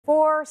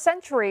For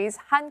centuries,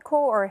 hanko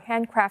or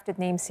handcrafted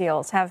name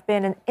seals have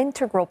been an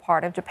integral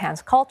part of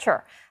Japan's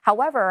culture.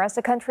 However, as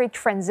the country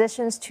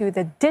transitions to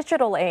the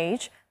digital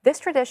age, this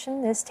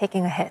tradition is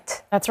taking a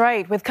hit. That's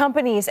right, with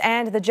companies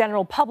and the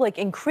general public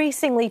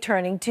increasingly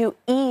turning to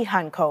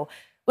e-hanko.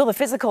 Will the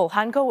physical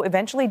hanko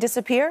eventually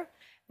disappear?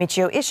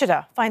 Michiyo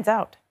Ishida finds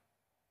out.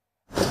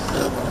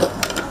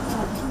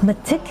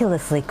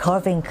 Meticulously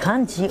carving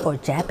kanji or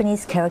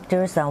Japanese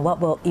characters on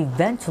what will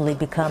eventually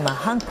become a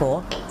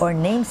hanko or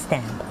name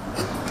stamp.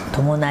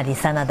 Tomonari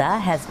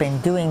Sanada has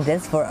been doing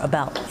this for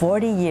about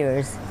 40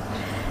 years.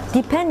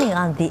 Depending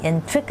on the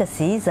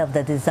intricacies of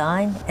the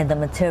design and the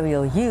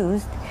material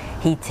used,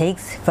 he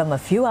takes from a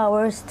few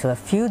hours to a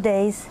few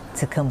days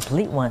to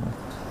complete one.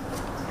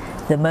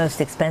 The most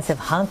expensive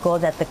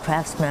hanko that the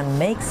craftsman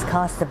makes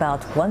costs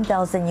about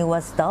 $1,000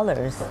 US.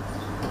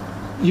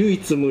 唯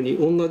一無二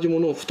同じも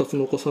のを2つ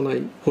残さな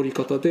い彫り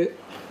方で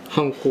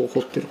ハンコを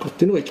彫ってるかっ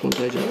ていうのが一番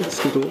大事なんで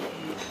すけど、で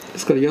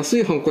すから安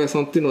いハンコ屋さ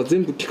んっていうのは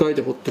全部機械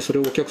で彫ってそれ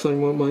をお客さん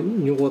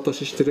にお渡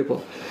ししてれば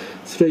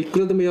それはいく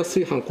らでも安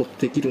いハンコっ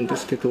てできるんで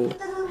すけど。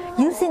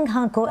Using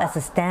hanko as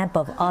a stamp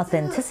of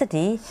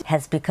authenticity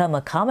has become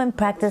a common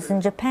practice in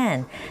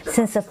Japan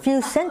since a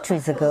few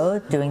centuries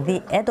ago during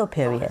the Edo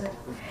period.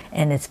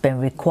 And it's been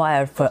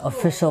required for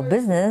official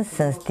business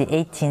since the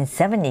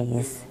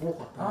 1870s.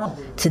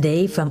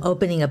 Today, from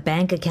opening a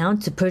bank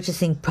account to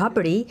purchasing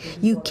property,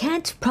 you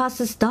can't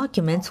process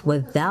documents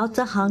without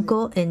a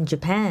hanko in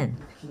Japan.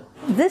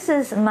 This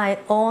is my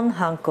own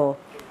hanko.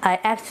 I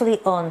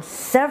actually own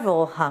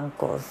several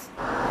hankos.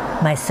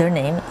 My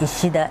surname,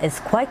 Ishida, is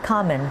quite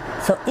common,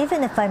 so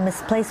even if I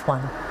misplace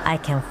one, I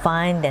can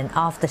find an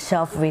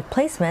off-the-shelf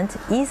replacement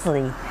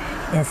easily,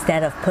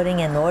 instead of putting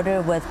an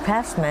order with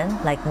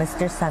craftsmen like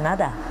Mr.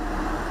 Sanada.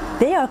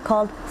 They are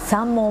called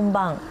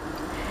sammonban.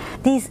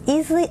 These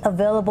easily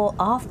available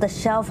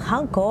off-the-shelf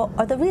hanko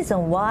are the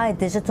reason why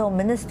Digital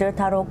Minister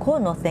Taro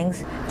Kono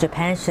thinks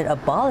Japan should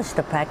abolish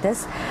the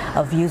practice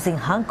of using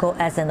hanko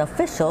as an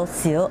official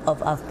seal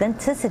of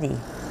authenticity.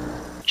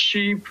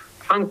 Cheap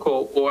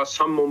hanko or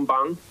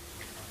sammonban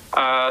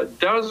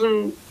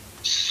doesn't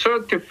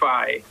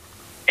certify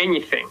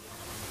anything.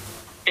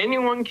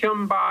 Anyone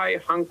can buy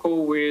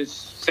hanko with,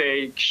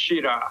 say,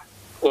 Ishida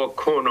or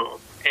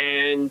Kono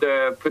and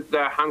put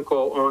the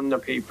hanko on the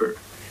paper.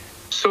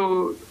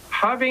 So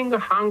having a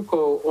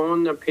hanko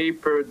on the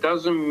paper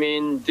doesn't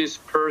mean this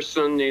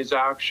person is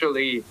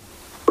actually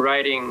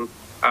writing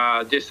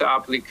this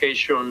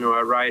application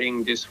or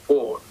writing this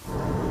form.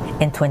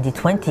 In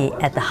 2020,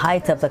 at the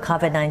height of the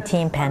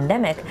COVID-19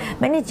 pandemic,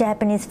 many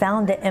Japanese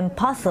found it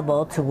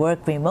impossible to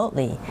work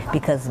remotely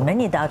because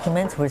many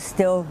documents were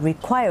still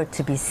required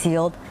to be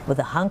sealed with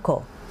a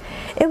hanko.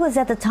 It was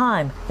at the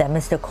time that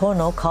Mr.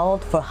 Kono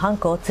called for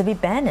hanko to be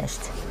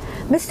banished.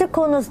 Mr.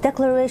 Kono's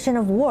declaration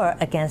of war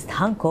against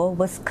hanko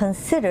was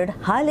considered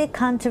highly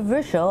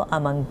controversial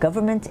among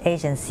government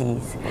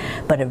agencies,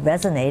 but it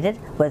resonated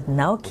with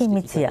Naoki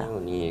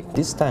Michiyo.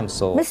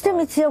 Mr.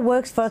 Michiyo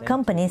works for a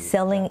company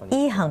selling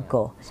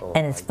e-hanko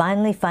and is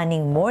finally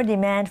finding more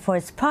demand for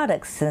its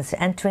products since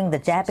entering the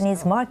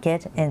Japanese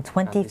market in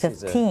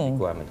 2015.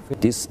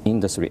 This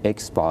industry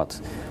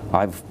expert,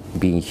 I've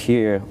been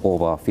here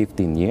over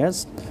 15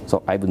 years,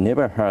 so I've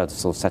never heard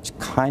such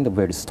kind of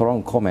very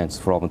strong comments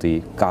from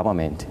the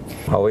government.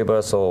 However,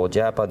 so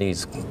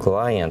Japanese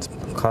clients,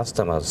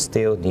 customers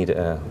still need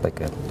like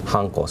a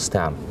hanko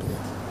stamp.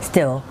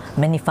 Still,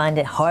 many find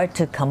it hard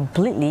to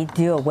completely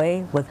do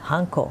away with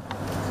hanko.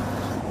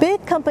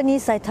 Big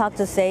companies I talk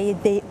to say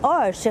they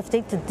are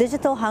shifting to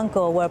digital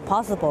hanko where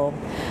possible,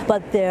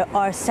 but there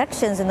are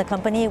sections in the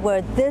company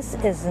where this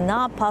is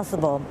not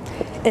possible.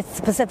 It's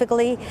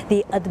specifically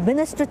the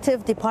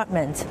administrative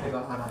department.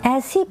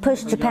 As he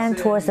pushed Japan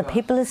towards a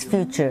paperless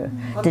future,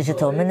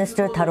 Digital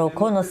Minister Taro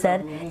Kono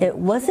said it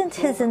wasn't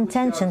his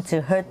intention to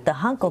hurt the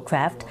hanko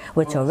craft,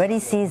 which already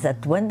sees a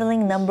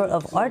dwindling number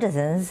of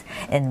artisans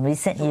in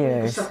recent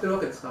years.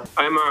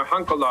 I'm a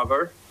hanko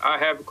lover. I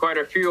have quite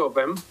a few of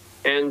them.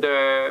 And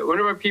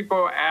whenever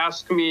people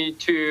ask me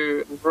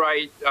to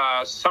write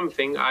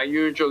something, I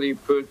usually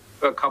put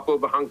a couple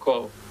of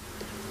hanko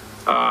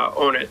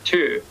on it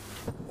too.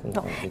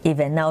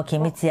 Even Naoki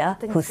Michiyo,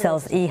 who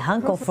sells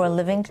e-hanko for a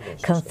living,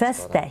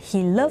 confessed that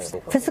he loves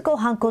physical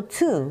hanko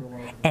too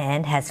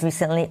and has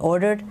recently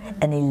ordered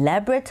an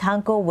elaborate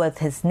hanko with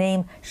his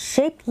name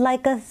shaped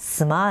like a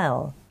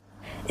smile.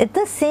 It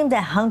does seem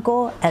that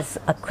hanko as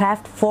a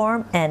craft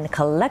form and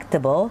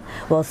collectible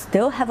will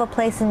still have a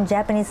place in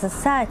Japanese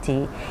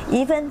society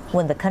even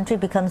when the country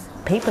becomes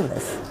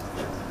paperless.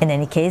 In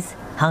any case,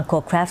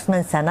 hanko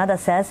craftsman Sanada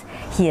says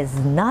he is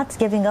not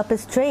giving up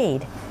his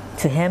trade.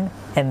 To him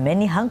and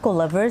many hanko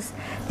lovers,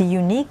 the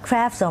unique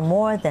crafts are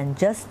more than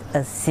just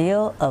a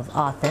seal of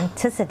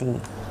authenticity.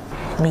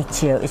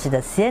 Michiyo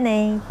Ishida,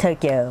 CNA,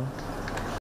 Tokyo.